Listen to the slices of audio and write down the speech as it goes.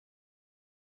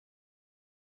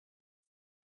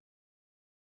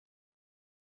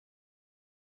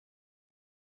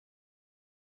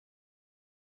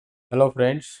Hello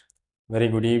friends, very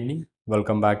good evening.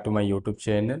 Welcome back to my YouTube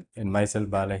channel and myself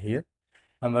Bala here.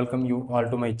 And welcome you all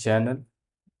to my channel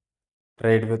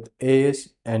Trade with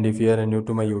AS, and if you are new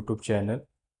to my YouTube channel,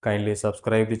 kindly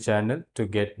subscribe the channel to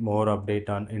get more update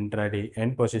on intraday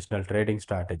and positional trading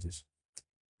strategies.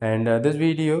 And this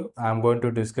video I'm going to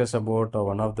discuss about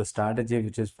one of the strategy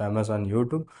which is famous on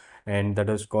YouTube, and that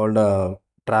is called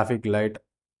traffic light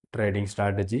trading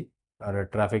strategy or a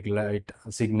traffic light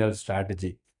signal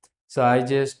strategy. So I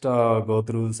just go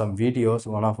through some videos.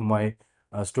 One of my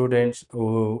students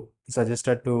who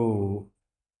suggested to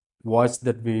watch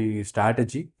that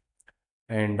strategy,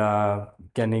 and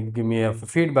can you give me a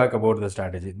feedback about the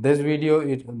strategy? This video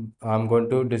I'm going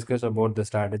to discuss about the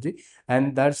strategy,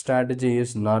 and that strategy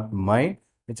is not mine.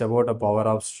 It's about a power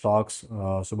of stocks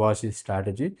Subhash's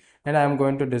strategy, and I'm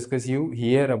going to discuss you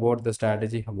here about the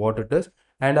strategy, what it is,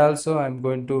 and also I'm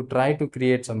going to try to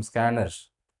create some scanners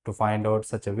to find out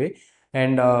such a way,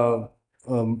 and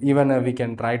even we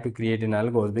can try to create an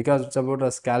algos because it's about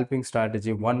a scalping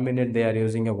strategy. 1 minute they are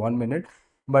using a 1 minute,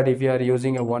 but if you are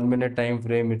using a 1 minute time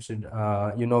frame, it's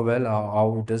you know well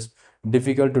how it is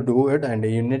difficult to do it, and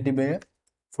you need to be a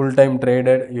full-time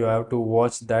trader. You have to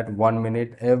watch that 1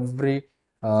 minute every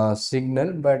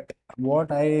signal. But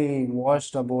what I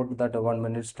watched about that 1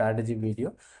 minute strategy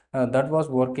video, that was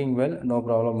working well, no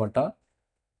problem at all.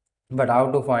 But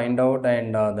how to find out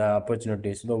and the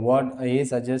opportunities? So what I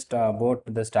suggest about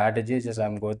the strategies is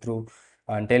I'm go through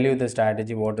and tell you the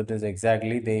strategy what it is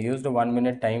exactly. They used a 1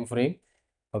 minute time frame.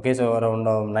 Okay, so around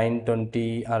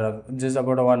 9:20 or just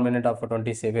about a 1 minute after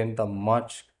 27th of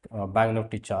March Bank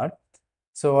Nifty chart.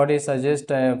 So what is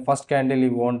suggest, first candle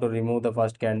you want to remove the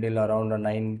first candle around a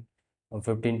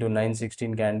 9:15 to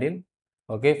 9:16 candle.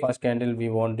 Okay, first candle we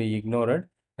want to ignore it,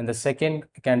 and the second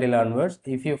candle onwards,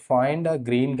 if you find a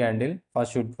green candle,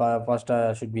 first should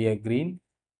be a green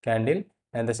candle,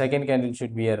 and the second candle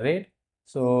should be a red.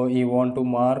 So we want to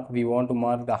mark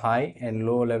the high and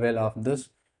low level of this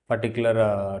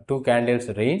particular two candles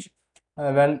range.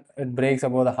 When it breaks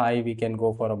above the high, we can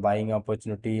go for a buying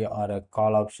opportunity or a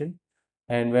call option,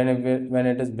 and when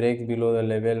it is breaks below the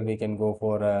level, we can go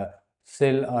for a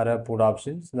sell or a put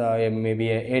options.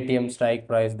 Maybe a ATM strike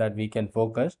price that we can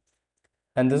focus.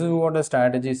 And this is what a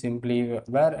strategy simply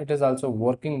where it is also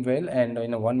working well, and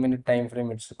in a 1 minute time frame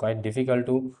it's quite difficult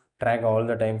to track all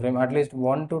the time frame. At least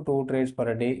 1 to 2 trades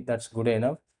per day, that's good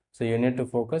enough. So you need to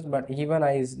focus. But even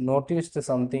I noticed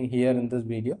something here in this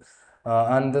video,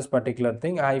 on this particular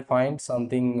thing I find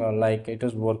something like it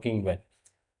is working well.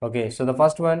 Okay, so the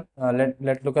first one,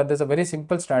 let's look at this. A very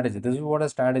simple strategy. This is what a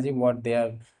strategy what they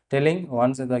are telling.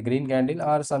 Once is a green candle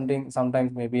or something.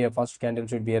 Sometimes maybe a first candle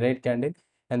should be a red candle,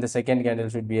 and the second candle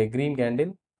should be a green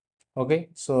candle. Okay,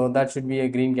 so that should be a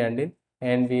green candle,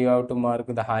 and we have to mark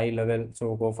the high level.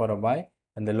 So go for a buy,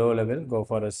 and the low level go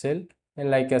for a sell, and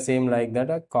like a same like that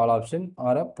a call option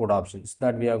or a put options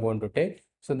that we are going to take.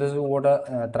 So this is what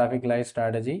a traffic light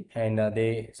strategy, and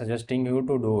they suggesting you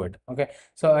to do it. Okay,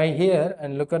 so I here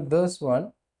and look at this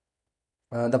one.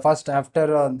 The first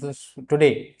after this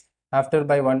today, after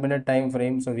by 1 minute time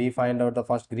frame, so we find out the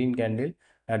first green candle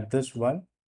at this one,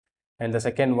 and the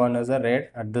second one is a red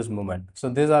at this moment. So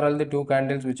these are all the two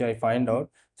candles which I find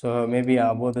out. So maybe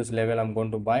above this level I'm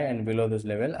going to buy, and below this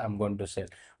level I'm going to sell.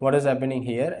 What is happening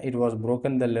here? It was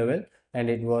broken the level and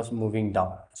it was moving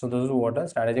down. So this is what a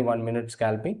strategy 1 minute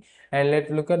scalping. And let's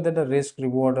look at the risk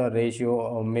reward ratio,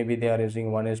 or maybe they are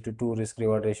using 1:2 risk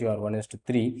reward ratio or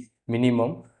 1:3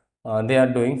 minimum. They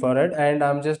are doing for it, and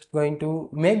I'm just going to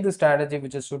make the strategy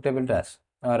which is suitable to us,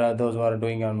 or those who are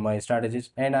doing on my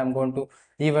strategies, and I'm going to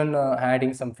even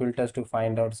adding some filters to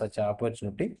find out such an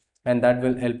opportunity, and that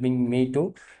will helping me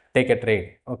to take a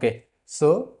trade. Okay,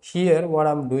 so here what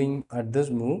I'm doing at this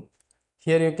move,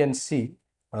 here you can see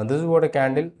this is what a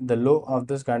candle, the low of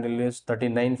this candle is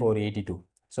 39,482.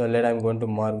 So let I'm going to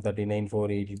mark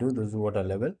 39,482. This is what a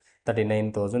level,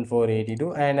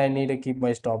 39,482, and I need to keep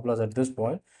my stop loss at this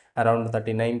point around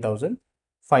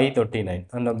 39,539,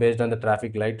 and based on the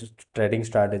traffic light trading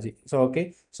strategy. So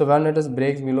okay, so when it is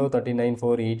breaks below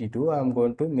 39,482, I'm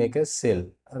going to make a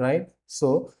sell, right?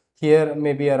 So here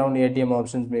maybe around ATM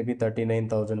options maybe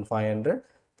 39,500.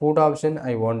 Put option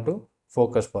I want to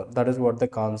focus for. That is what the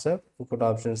concept, put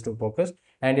options to focus,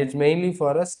 and it's mainly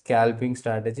for a scalping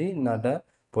strategy, not a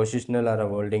positional or a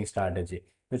holding strategy.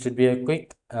 It should be a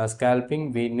quick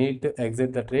scalping. We need to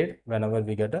exit the trade whenever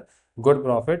we get a good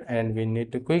profit, and we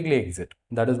need to quickly exit.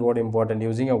 That is what important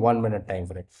using a 1 minute time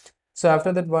frame. So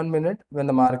after that 1 minute, when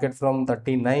the market from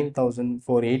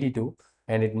 39,482,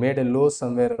 and it made a low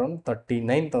somewhere around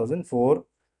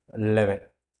 39,411.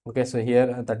 Okay, so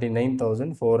here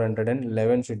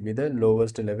 39,411 should be the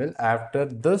lowest level after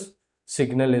this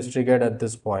signal is triggered at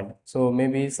this point. So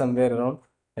maybe somewhere around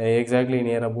exactly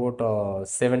near about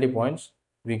 70 points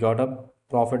we got a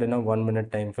profit in a 1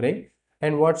 minute time frame.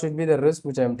 And what should be the risk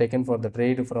which I am taken for the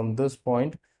trade from this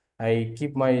point? I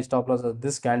keep my stop loss at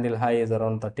this candle high is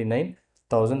around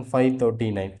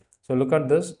 39,539. So look at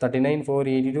this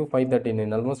 39,482,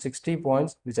 539, almost 60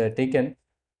 points which I taken,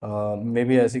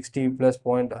 maybe a 60 plus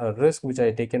point risk which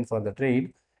I taken for the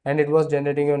trade, and it was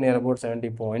generating near about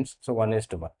 70 points. So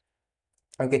 1:1.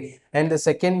 Okay, and the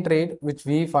second trade which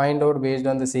we find out based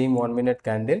on the same 1 minute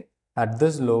candle at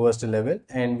this lowest level,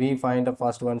 and we find the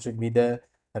first one should be the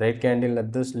red candle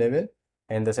at this level,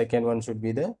 and the second one should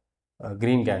be the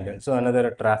green candle. So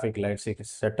another traffic light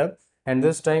setup, and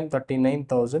this time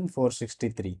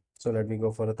 39,463. So let me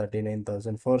go for a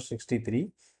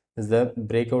 39,463 is the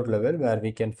breakout level where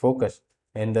we can focus,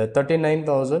 and the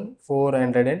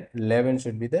 39,411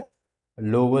 should be the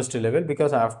lowest level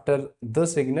because after the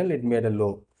signal it made a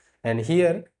low, and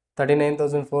here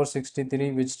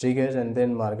 39,463 which triggers, and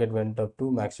then market went up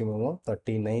to maximum of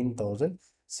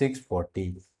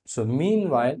 39,640. So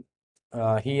meanwhile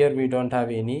here we don't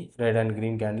have any red and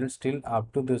green candles still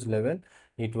up to this level.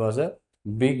 It was a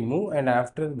big move, and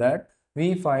after that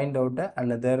we find out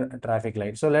another traffic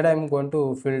light. So let I'm going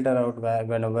to filter out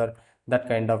whenever that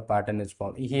kind of pattern is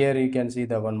formed. Here you can see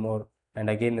the one more, and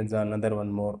again it's another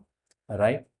one more,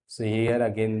 right? So here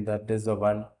again that is the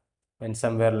one, and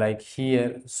somewhere like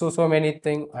here, so many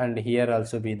things, and here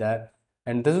also be there.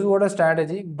 And this is what a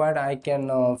strategy, but I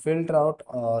can filter out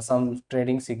some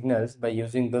trading signals by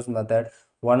using this method,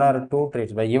 one or two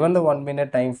trades by even the 1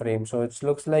 minute time frame. So it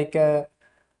looks like a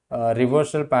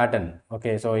reversal pattern.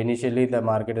 Okay, so initially the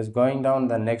market is going down,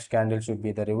 the next candle should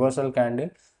be the reversal candle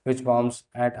which forms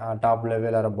at a top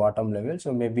level or a bottom level.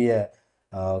 So maybe a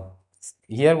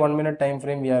here 1 minute time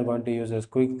frame we are going to use as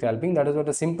quick scalping. That is what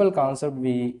a simple concept.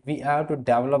 We have to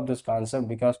develop this concept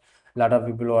because a lot of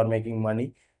people are making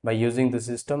money by using the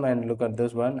system. And look at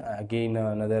this one again,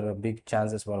 another big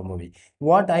chances for a movie.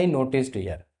 What I noticed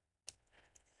here,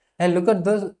 and look at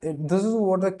this, this is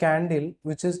what the candle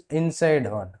which is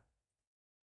inside one.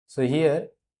 So here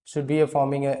should be a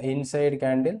forming a inside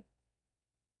candle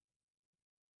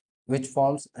which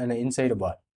forms an inside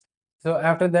bar. So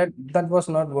after that, that was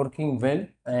not working well,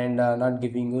 and not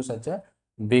giving you such a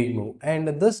big move. And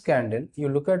this candle, you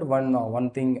look at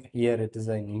one thing here, it is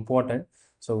important.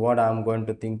 So what I'm going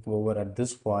to think over at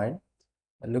this point,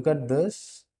 look at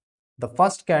this. The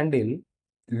first candle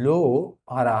low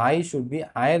or high should be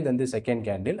higher than the second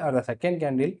candle, or the second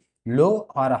candle low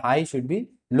or high should be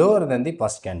lower than the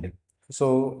first candle.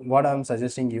 So what I'm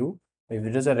suggesting you, if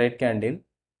it is a red candle,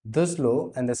 this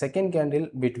low and the second candle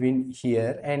between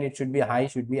here, and it should be high,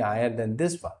 should be higher than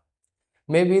this one.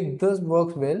 Maybe this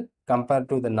works well compared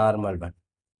to the normal one.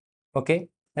 Okay,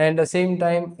 and the same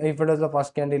time, if it is the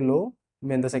first candle low,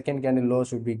 then the second candle low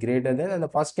should be greater than, and the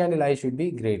first candle high should be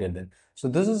greater than. So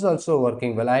this is also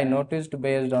working well. I noticed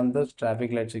based on this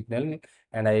traffic light signal,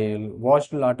 and I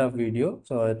watched a lot of video.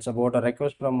 So it's about a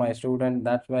request from my student.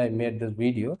 That's why I made this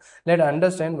video. Let's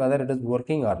understand whether it is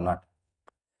working or not.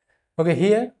 Okay,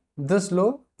 here this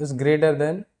low is greater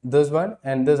than this one,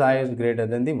 and this high is greater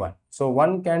than the one. So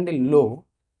one candle low,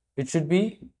 it should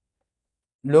be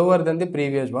lower than the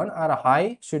previous one, or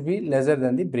high should be lesser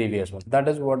than the previous one. That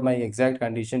is what my exact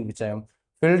condition which I am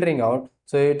filtering out.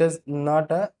 So it is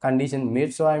not a condition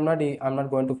made, so I'm not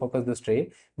going to focus this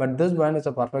trade, but this one is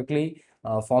a perfectly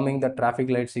forming the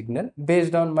traffic light signal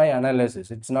based on my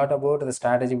analysis. It's not about the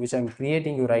strategy which I'm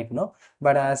creating you right now,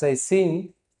 but as I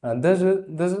seen, this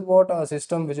is what a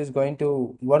system which is going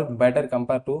to work better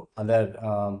compared to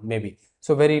other, maybe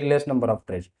so very less number of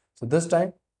trades. So this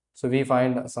time, so we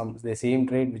find some the same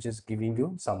trade which is giving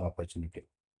you some opportunity.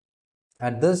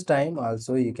 At this time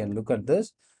also you can look at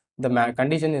this. The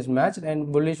condition is matched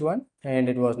and bullish one, and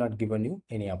it was not given you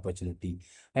any opportunity.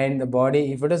 And the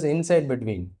body, if it is inside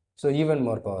between, so even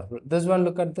more powerful. This one,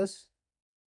 look at this.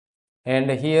 And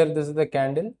here this is the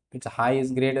candle, its high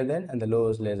is greater than and the low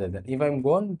is lesser than. If I'm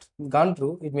gone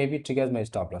through, it maybe triggers my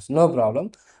stop loss, no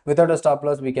problem. Without a stop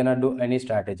loss we cannot do any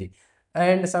strategy.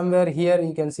 And somewhere here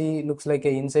you can see looks like a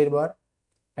inside bar,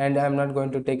 and I'm not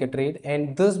going to take a trade.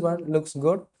 And this one looks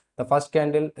good. The first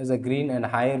candle is a green and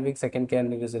higher wick, second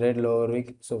candle is red lower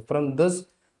wick. So from this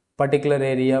particular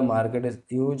area market is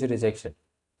huge rejection.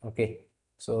 Okay,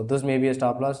 so this may be a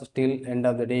stop loss. Still end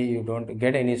of the day you don't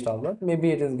get any stop loss.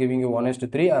 Maybe it is giving you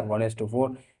 1:3 or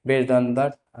 1:4 based on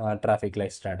that traffic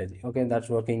light strategy. Okay, that's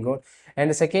working good. And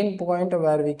the second point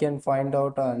where we can find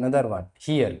out another one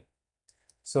here.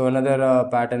 So another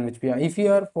pattern which we are, if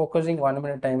you are focusing 1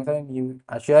 minute time frame, you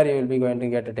are sure you will be going to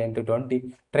get a 10 to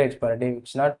 20 trades per day.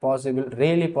 It's not possible,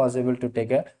 really possible to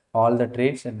take all the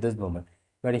trades at this moment.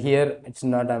 But here it's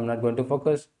not, I'm not going to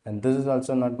focus, and this is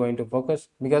also not going to focus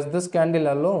because this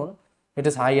candle alone, it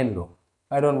is high and low.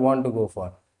 I don't want to go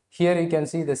for. Here you can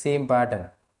see the same pattern.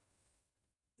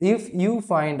 If you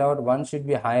find out one should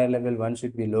be higher level, one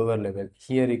should be lower level,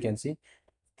 here you can see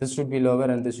this should be lower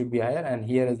and this should be higher, and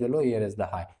here is the low, here is the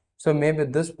high. So maybe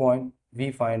at this point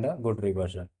we find a good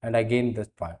reversal, and again this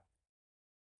point.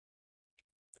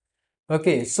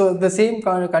 Okay, so the same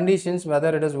conditions,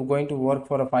 whether it is going to work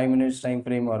for a 5 minutes time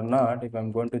frame or not, if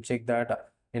I'm going to check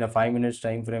that in a 5 minutes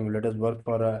time frame, let us work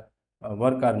for a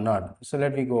work or not. So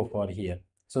let me go for here.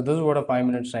 So this is what a 5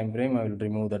 minutes time frame. I will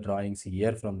remove the drawings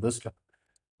here from this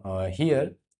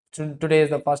here. Today is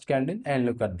the first candle, and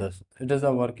look at this. It is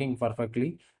working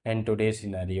perfectly in today's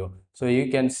scenario. So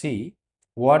you can see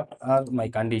what are my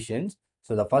conditions.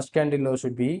 So the first candle low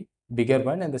should be bigger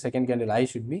one, and the second candle high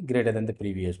should be greater than the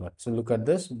previous one. So look at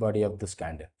this body of this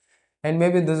candle, and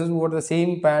maybe this is what the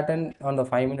same pattern on the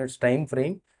 5 minutes time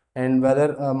frame, and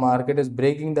whether market is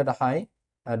breaking that high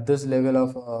at this level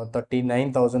of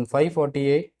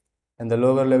 39,548, and the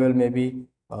lower level maybe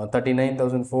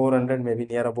 39,400, maybe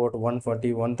near about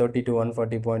 140, 130 to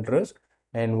 140 point risk.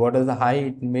 And what is the high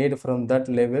it made from that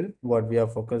level? What we are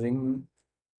focusing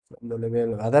from the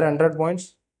level, other 100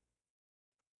 points,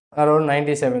 around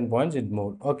 97 points it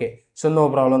moved. Okay, so no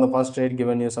problem. The first trade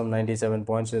given you some 97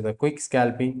 points with a quick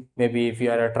scalping. Maybe if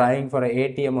you are trying for a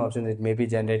ATM option, it may be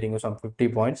generating you some 50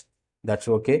 points. That's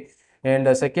okay. And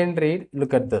the second trade,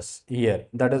 look at this here.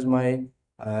 That is my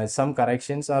some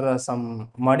corrections or some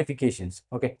modifications.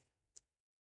 Okay,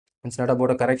 it's not about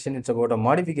a correction, it's about a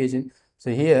modification. So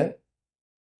here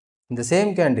the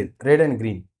same candle, red and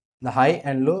green, the high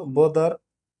and low both are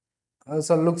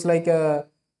so looks like a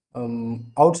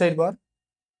outside bar,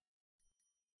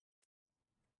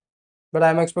 but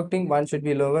I'm expecting one should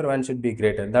be lower, one should be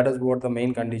greater. That is what the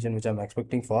main condition which I'm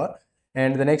expecting for.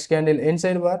 And the next candle,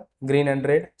 inside bar, green and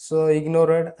red, so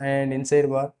ignore it, and inside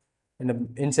bar, and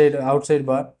inside outside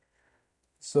bar,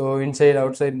 so inside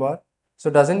outside bar, so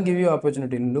doesn't give you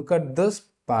opportunity. Look at this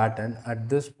pattern at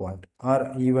this point,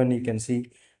 or even you can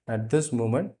see at this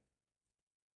moment,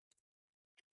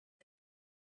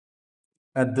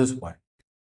 at this point,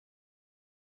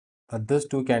 this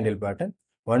two candle pattern,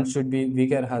 one should be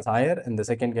weaker has higher and the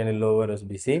second candle lower is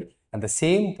be same, and the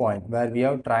same point where we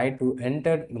have tried to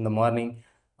enter in the morning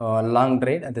long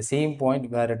trade, at the same point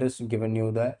where it is given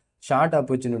you the short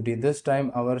opportunity. This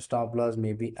time our stop loss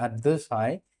may be at this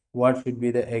high. What should be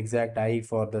the exact high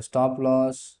for the stop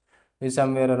loss is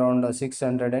somewhere around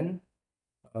 600 and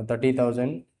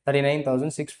 30,000,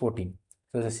 39,614.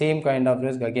 So the same kind of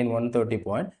risk, again 130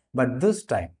 point, but this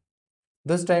time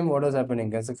what is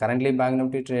happening is currently bank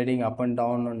nifty trading up and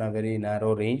down on a very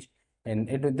narrow range, and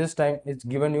this time it's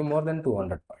given you more than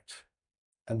 200 points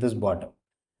at this bottom.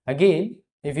 Again,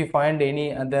 if you find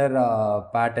any other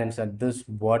patterns at this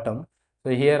bottom, so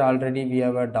here already we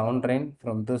have a downtrend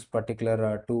from this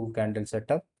particular two candle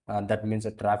setup, that means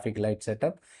a traffic light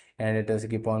setup, and it is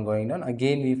keep on going down.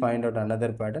 Again we find out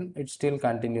another pattern, it still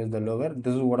continues the lower.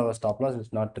 This is what our stop loss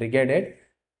is not triggered it,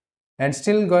 and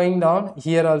still going down.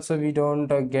 Here also we don't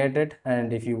get it.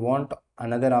 And if you want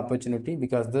another opportunity,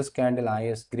 because this candle high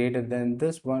is greater than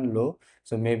this one low,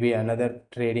 so maybe another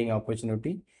trading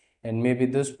opportunity, and maybe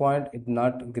this point it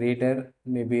not greater,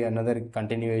 maybe another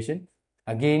continuation.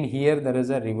 Again here there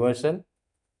is a reversal,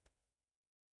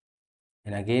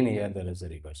 and again here there is a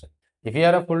reversal. If you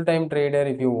are a full-time trader,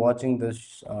 if you're watching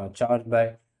this chart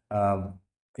by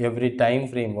every time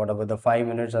frame, whatever the 5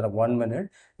 minutes or 1 minute,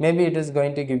 maybe it is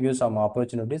going to give you some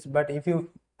opportunities. But if you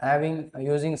having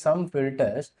using some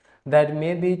filters, that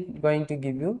may be going to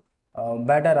give you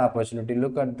better opportunity.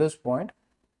 Look at this point,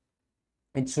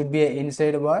 it should be an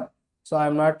inside bar, so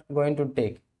I'm not going to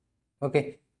take.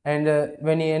 Okay, and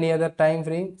when any other time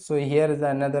frame, so here is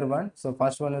another one. So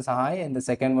first one is high and the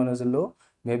second one is low.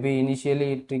 Maybe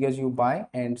initially it triggers you buy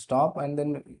and stop, and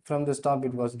then from the stop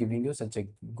it was giving you such a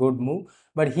good move,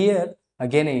 but here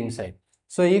again inside.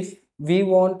 So if we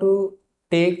want to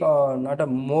take not a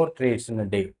more trades in a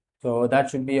day, so that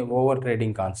should be a over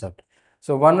trading concept.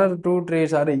 So one or two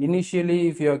trades are initially,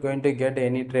 if you are going to get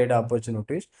any trade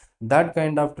opportunities, that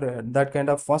kind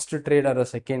of first trade or a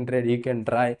second trade you can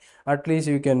try. At least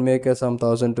you can make some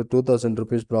 1,000 to 2,000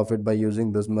 rupees profit by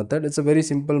using this method. It's a very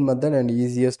simple method and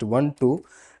easiest one too.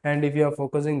 And if you are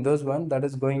focusing this one, that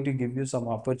is going to give you some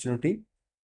opportunity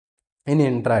in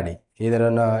intraday. Either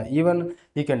on even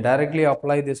you can directly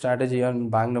apply the strategy on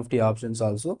Bank Nifty options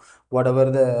also, whatever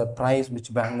the price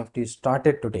which Bank Nifty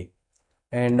started today.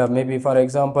 And maybe for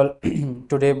example,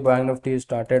 today Bank Nifty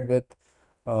started with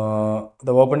the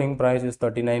opening price is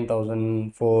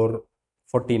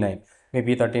 39,449,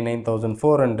 maybe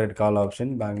 39,400 call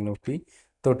option Bank Nifty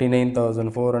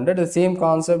 39,400. The same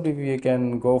concept, if you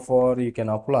can go for, you can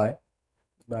apply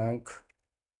bank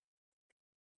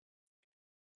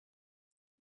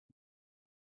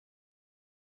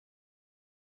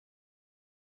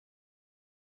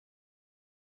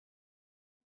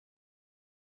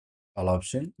call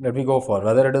option. Let me go for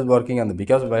whether it is working on the,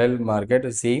 because while market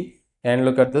is seeing, and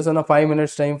look at this on a 5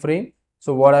 minutes time frame.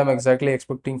 So what I'm exactly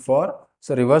expecting for,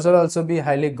 so reversal also be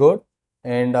highly good.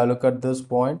 And look at this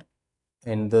point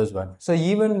in this one. So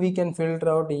even we can filter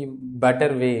out a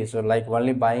better way. So like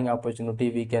only buying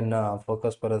opportunity, we can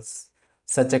focus for us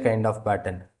such a kind of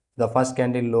pattern. The first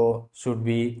candle low should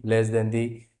be less than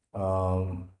the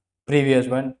previous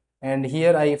one. And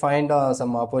here I find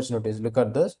some opportunities. Look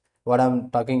at this. What I'm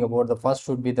talking about, the first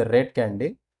should be the red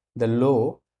candle, the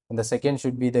low, and the second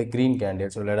should be the green candle.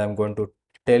 So that I'm going to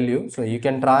tell you. So you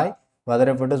can try whether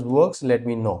if it is works, let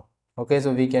me know. Okay,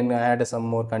 so we can add some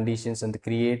more conditions and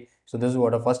create. So this is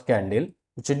what a first candle,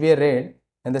 it should be a red,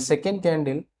 and the second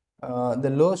candle, the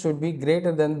low should be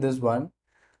greater than this one.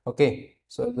 Okay,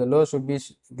 so the low should be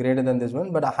greater than this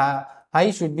one, but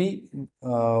high should be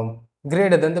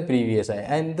greater than the previous high.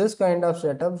 And this kind of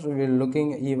setups we're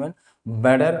looking even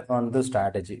better on the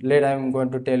strategy. Later I'm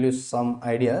going to tell you some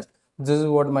ideas. This is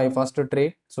what my first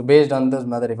trade. So based on this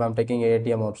method, if I'm taking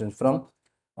ATM options from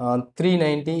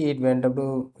 390, it went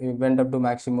up to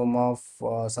maximum of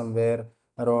somewhere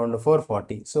around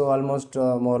 440. So almost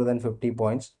more than 50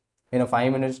 points in a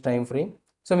 5 minutes time frame.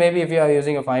 So maybe if you are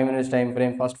using a 5 minutes time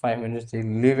frame, first 5 minutes you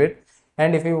leave it.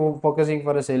 And if you focusing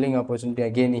for a selling opportunity,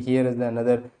 again here is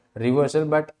another reversal,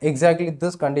 but exactly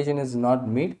this condition is not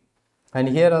meet. And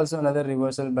here also another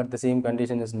reversal, but the same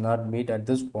condition is not meet at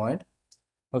this point.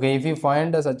 Okay, if you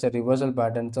find such a reversal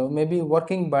pattern, so maybe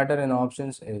working better in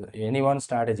options is any one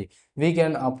strategy we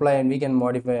can apply and we can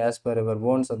modify as per our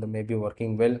own, so that may be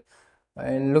working well.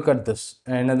 And look at this,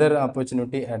 another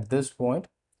opportunity at this point.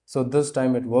 So this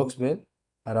time it works well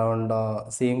around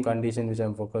same condition which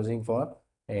I'm focusing for.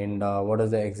 And what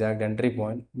is the exact entry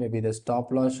point? Maybe the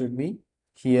stop loss should be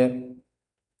here,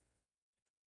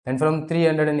 and from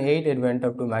 308 it went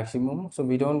up to maximum. So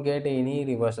we don't get any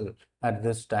reversal at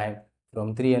this time.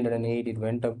 From 308 it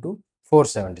went up to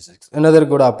 476, another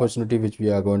good opportunity which we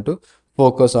are going to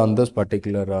focus on this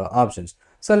particular options.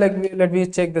 So let me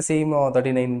check the same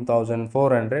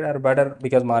 39,400 or better,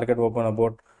 because market open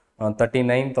about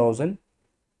 39,000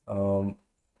 um,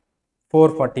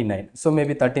 449. So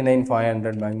maybe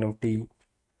 39,500 Bank Nifty,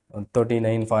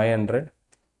 39,500,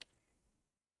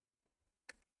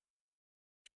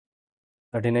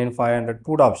 39,500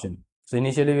 put option. So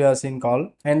initially we are seeing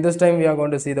call, and this time we are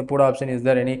going to see the put option. Is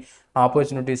there any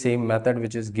opportunity? Same method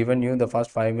which is given you the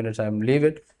first 5 minutes. I am leave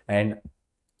it, and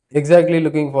exactly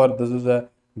looking for this is a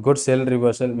good sell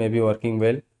reversal, maybe working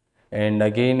well. And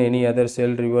again any other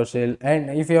sell reversal. And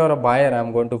if you are a buyer, I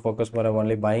am going to focus for a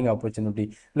only buying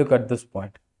opportunity. Look at this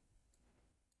point,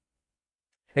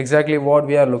 exactly what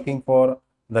we are looking for,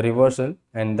 the reversal,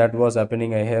 and that was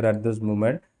happening here at this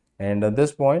moment. And at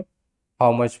this point,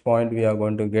 how much point we are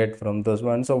going to get from this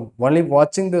one. So only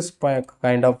watching this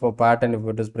kind of a pattern, if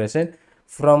it is present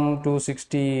from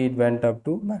 260 it went up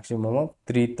to maximum of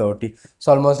 330.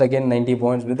 So almost again 90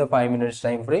 points with the 5 minutes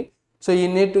time frame. So you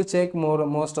need to check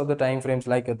most of the time frames,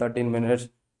 like 13 minutes,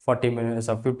 40 minutes,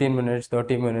 or 15 minutes,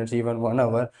 30 minutes, even 1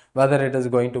 hour, whether it is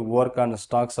going to work on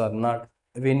stocks or not.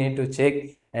 We need to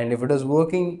check, and if it is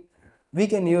working, we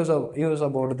can use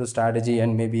about the strategy.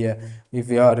 And maybe if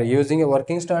you are using a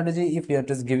working strategy, if it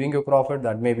is giving you profit,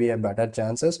 that may be a better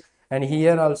chances. And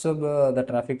here also the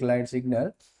traffic light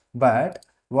signal. But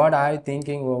what I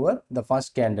thinking over the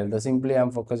first candle, the simply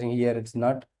I'm focusing here, it's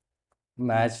not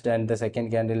matched, and the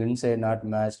second candle inside not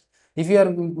matched. If you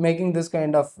are making this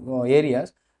kind of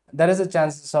areas, there is a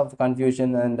chances of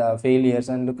confusion and failures.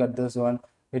 And look at this one,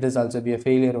 it is also be a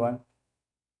failure one,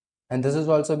 and this is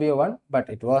also be a one, but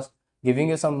it was giving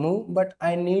you some move. But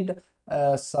I need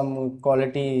some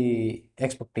quality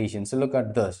expectations. So look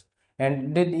at this,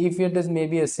 and did if it is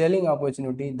maybe a selling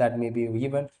opportunity, that may be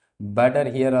even better.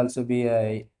 Here also be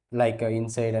a like a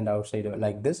inside and outside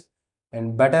like this,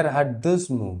 and better had this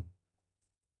move.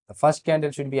 The first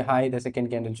candle should be high, the second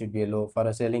candle should be a low for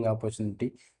a selling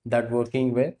opportunity, that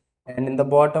working well. And in the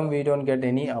bottom we don't get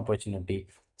any opportunity.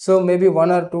 So maybe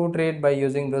one or two trade by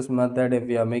using this method, if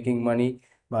we are making money,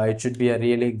 it should be a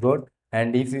really good.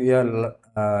 And if you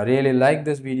are really like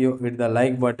this video, hit the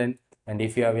like button. And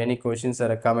if you have any questions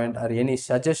or a comment or any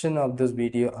suggestion of this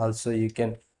video, also you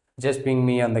can just ping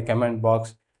me on the comment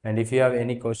box. And if you have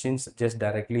any questions, just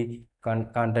directly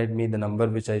contact me, the number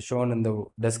which I shown in the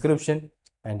description.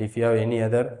 And if you have any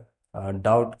other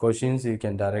doubt questions, you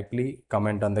can directly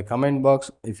comment on the comment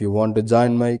box. If you want to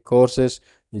join my courses,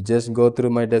 you just go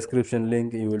through my description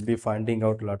link. You will be finding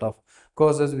out a lot of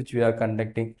courses which we are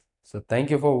conducting. So thank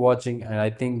you for watching, and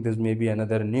I think this may be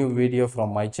another new video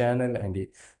from my channel, and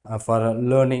for a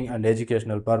learning and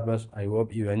educational purpose. I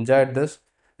hope you enjoyed this,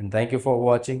 and thank you for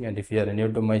watching. And if you are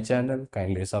new to my channel,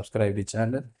 kindly subscribe the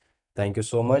channel. Thank you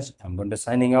so much. I'm going to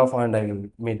signing off, and I will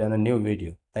meet on a new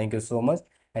video. Thank you so much.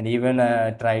 And even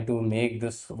try to make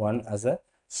this one as a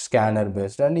scanner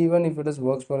based, and even if it is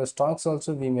works for stocks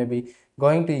also, we may be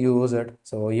going to use it.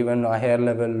 So even a higher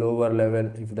level, lower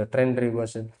level, if the trend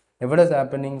reversal, if it is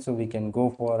happening, so we can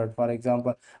go for it. For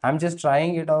example, I'm just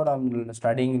trying it out. I'm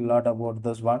studying a lot about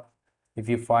this one. If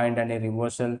you find any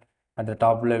reversal at the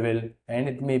top level, and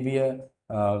it may be a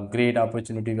great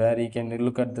opportunity where you can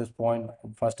look at this point.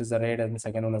 First is a red and the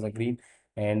second one is a green,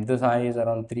 and this high is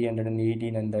around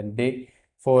 318, and then day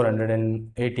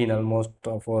 418, almost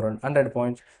 400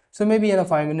 points. So maybe in a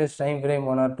 5 minutes time frame,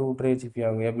 1 or 2 trades, if you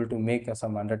are able to make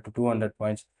some 100 to 200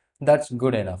 points, that's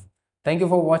good enough. Thank you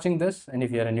for watching this, and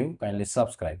if you are new, kindly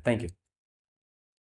subscribe. Thank you.